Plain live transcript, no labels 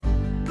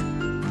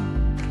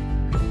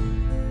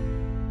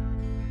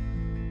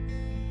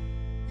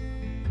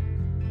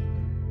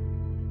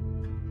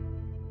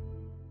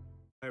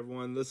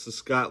Everyone, this is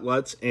Scott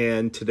Lutz,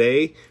 and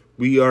today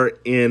we are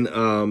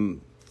in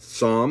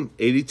Psalm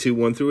 82,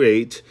 1 through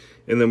 8,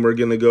 and then we're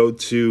going to go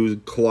to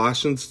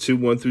Colossians 2,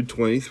 1 through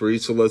 23,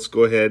 so let's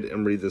go ahead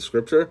and read the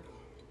scripture.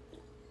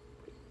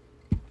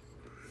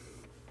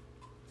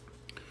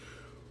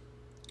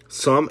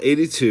 Psalm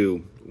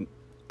 82,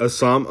 a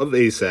psalm of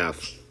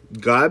Asaph.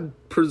 God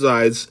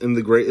presides in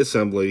the great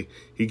assembly.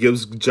 He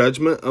gives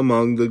judgment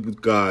among the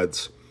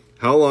gods.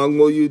 How long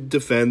will you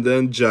defend the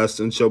unjust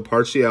and show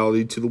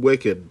partiality to the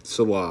wicked?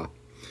 Selah.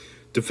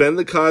 Defend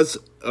the cause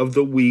of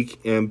the weak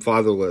and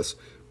fatherless.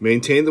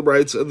 Maintain the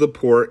rights of the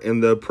poor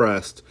and the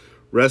oppressed.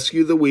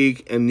 Rescue the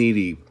weak and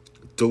needy.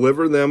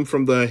 Deliver them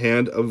from the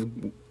hand of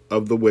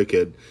the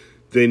wicked.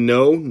 They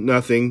know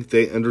nothing,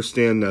 they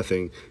understand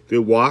nothing. They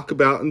walk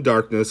about in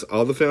darkness.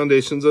 All the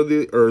foundations of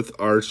the earth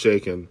are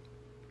shaken.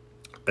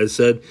 I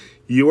said,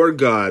 you are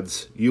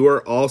gods. You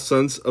are all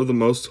sons of the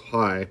Most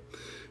High.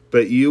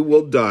 But you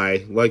will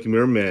die like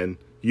mere men.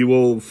 You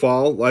will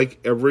fall like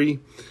every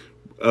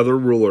other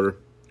ruler.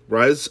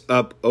 Rise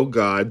up, O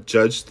God,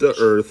 judge the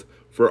earth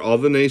for all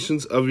the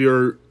nations of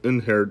your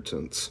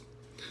inheritance.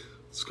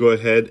 Let's go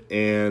ahead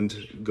and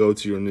go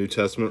to your New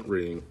Testament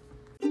reading.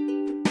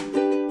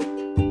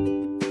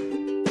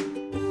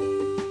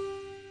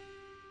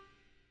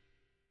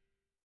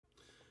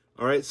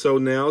 All right, so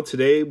now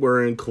today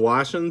we're in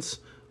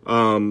Colossians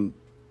 2,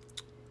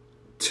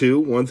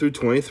 1 through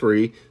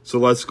 23. So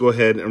let's go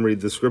ahead and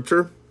read the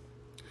scripture.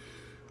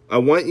 I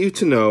want you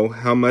to know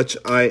how much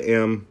I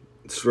am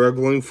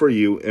struggling for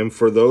you and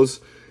for those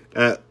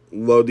at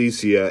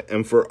Laodicea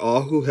and for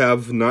all who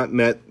have not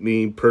met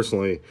me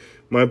personally.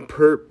 My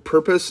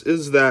purpose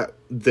is that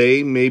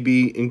they may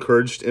be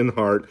encouraged in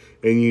heart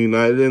and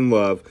united in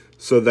love,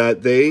 so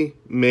that they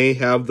may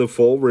have the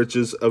full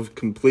riches of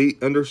complete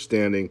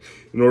understanding,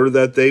 in order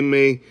that they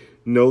may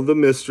know the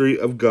mystery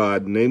of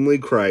God, namely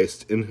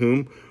Christ, in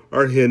whom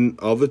are hidden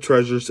all the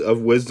treasures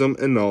of wisdom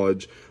and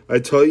knowledge. I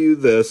tell you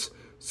this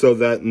so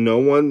that no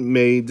one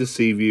may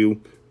deceive you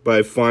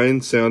by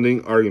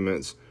fine-sounding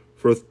arguments.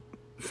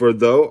 For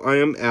though I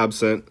am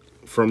absent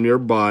from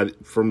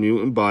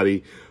you in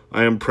body,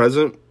 I am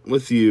present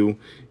with you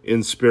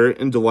in spirit,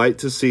 and delight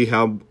to see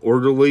how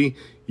orderly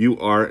you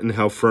are and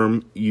how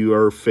firm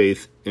your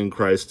faith in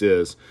Christ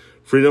is.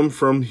 Freedom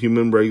from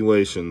human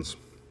regulations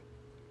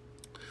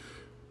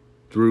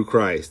through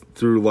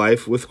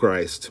life with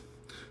Christ.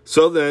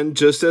 So then,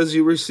 just as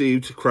you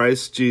received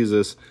Christ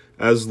Jesus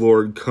as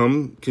Lord,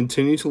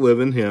 continue to live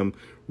in him,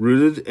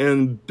 rooted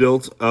and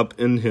built up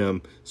in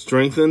him,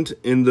 strengthened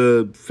in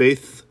the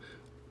faith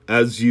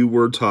as you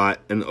were taught,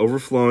 and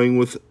overflowing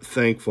with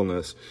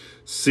thankfulness.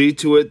 See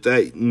to it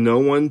that no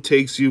one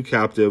takes you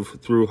captive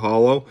through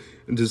hollow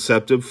and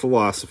deceptive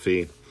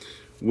philosophy,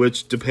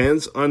 which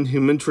depends on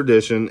human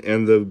tradition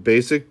and the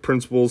basic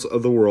principles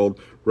of the world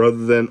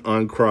rather than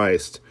on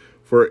Christ.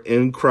 For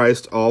in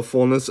Christ all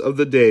fullness of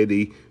the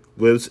deity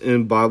lives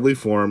in bodily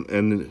form,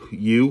 and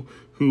you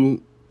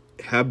who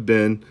have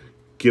been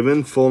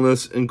given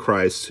fullness in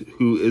Christ,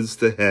 who is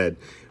the head,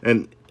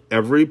 and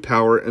every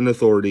power and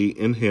authority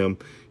in him,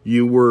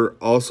 you were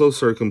also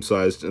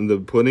circumcised in the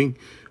putting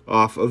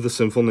off of the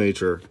sinful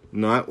nature,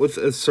 not with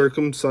a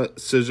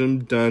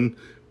circumcision done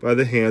by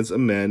the hands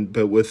of men,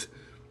 but with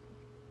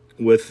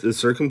the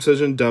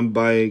circumcision done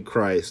by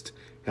Christ,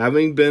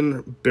 having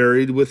been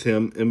buried with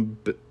him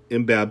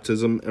in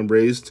baptism and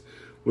raised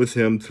with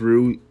him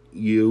through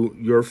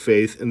your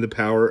faith in the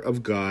power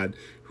of God,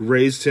 who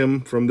raised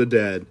him from the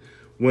dead.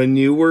 When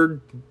you were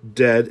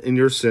dead in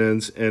your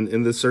sins and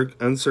in the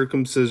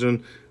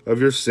uncircumcision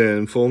of your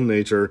sinful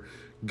nature,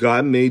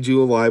 God made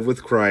you alive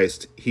with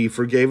Christ. He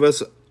forgave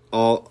us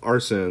all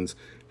our sins,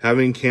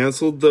 having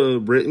canceled the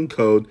written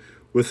code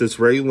with its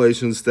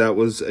regulations that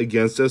was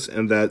against us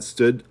and that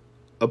stood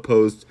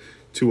opposed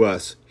to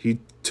us. He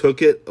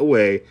took it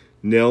away,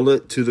 nailed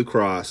it to the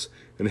cross,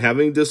 and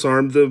having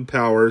disarmed the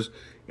powers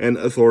and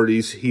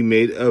authorities, he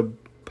made a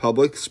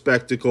public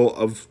spectacle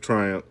of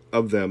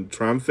them,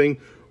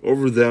 triumphing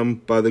over them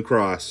by the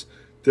cross.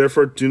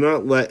 Therefore, do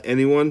not let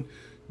anyone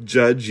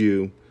judge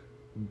you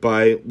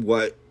by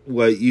what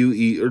you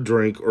eat or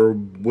drink, or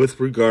with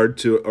regard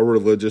to a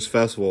religious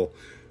festival,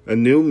 a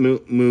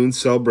new moon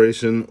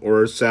celebration,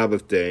 or a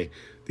Sabbath day.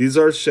 These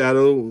are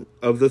shadow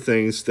of the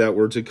things that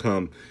were to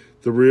come.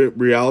 The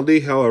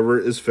reality, however,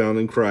 is found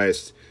in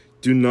Christ.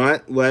 Do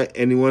not let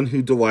anyone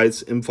who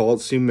delights in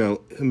false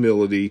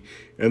humility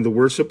and the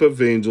worship of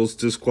angels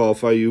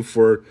disqualify you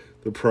for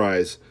the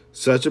prize.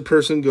 Such a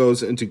person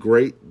goes into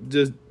great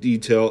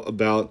detail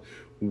about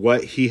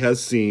what he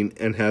has seen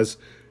and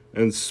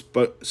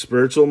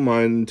spiritual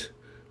mind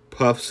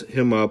puffs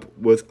him up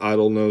with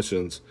idle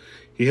notions.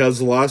 He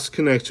has lost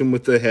connection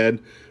with the head,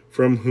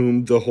 from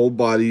whom the whole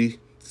body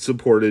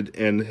supported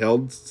and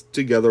held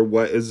together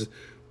what is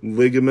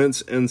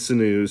ligaments and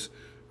sinews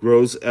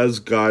grows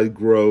as God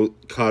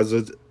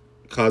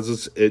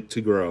causes it to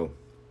grow.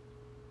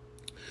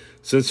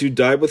 Since you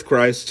died with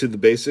Christ to the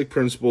basic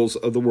principles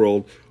of the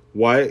world,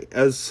 why,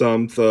 as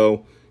some,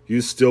 though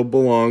you still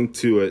belong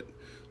to it,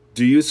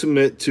 do you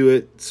submit to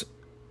its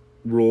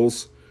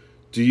rules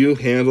do you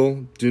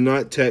handle? Do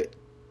not taste,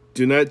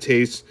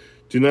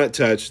 do not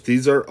touch.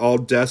 These are all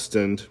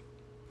destined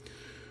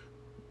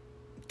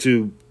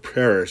to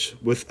perish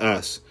with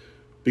us,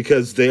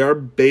 because they are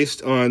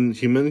based on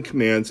human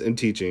commands and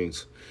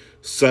teachings.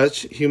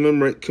 Such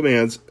human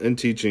commands and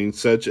teachings,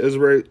 such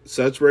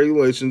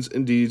regulations,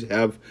 indeed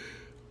have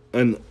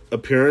an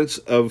appearance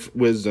of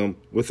wisdom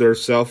with their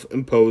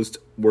self-imposed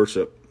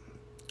worship,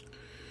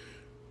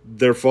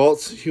 their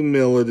false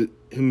humility,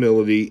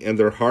 and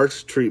their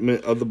harsh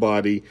treatment of the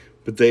body,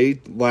 but they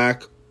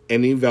lack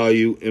any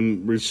value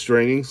in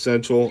restraining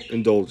sensual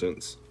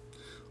indulgence.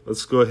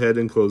 Let's go ahead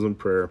and close in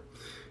prayer.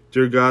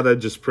 Dear God, I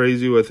just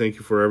praise you. I thank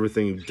you for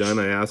everything you've done.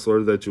 I ask,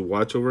 Lord, that you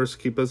watch over us,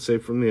 keep us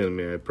safe from the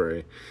enemy, I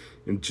pray.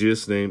 In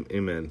Jesus' name,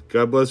 amen.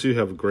 God bless you.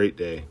 Have a great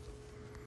day.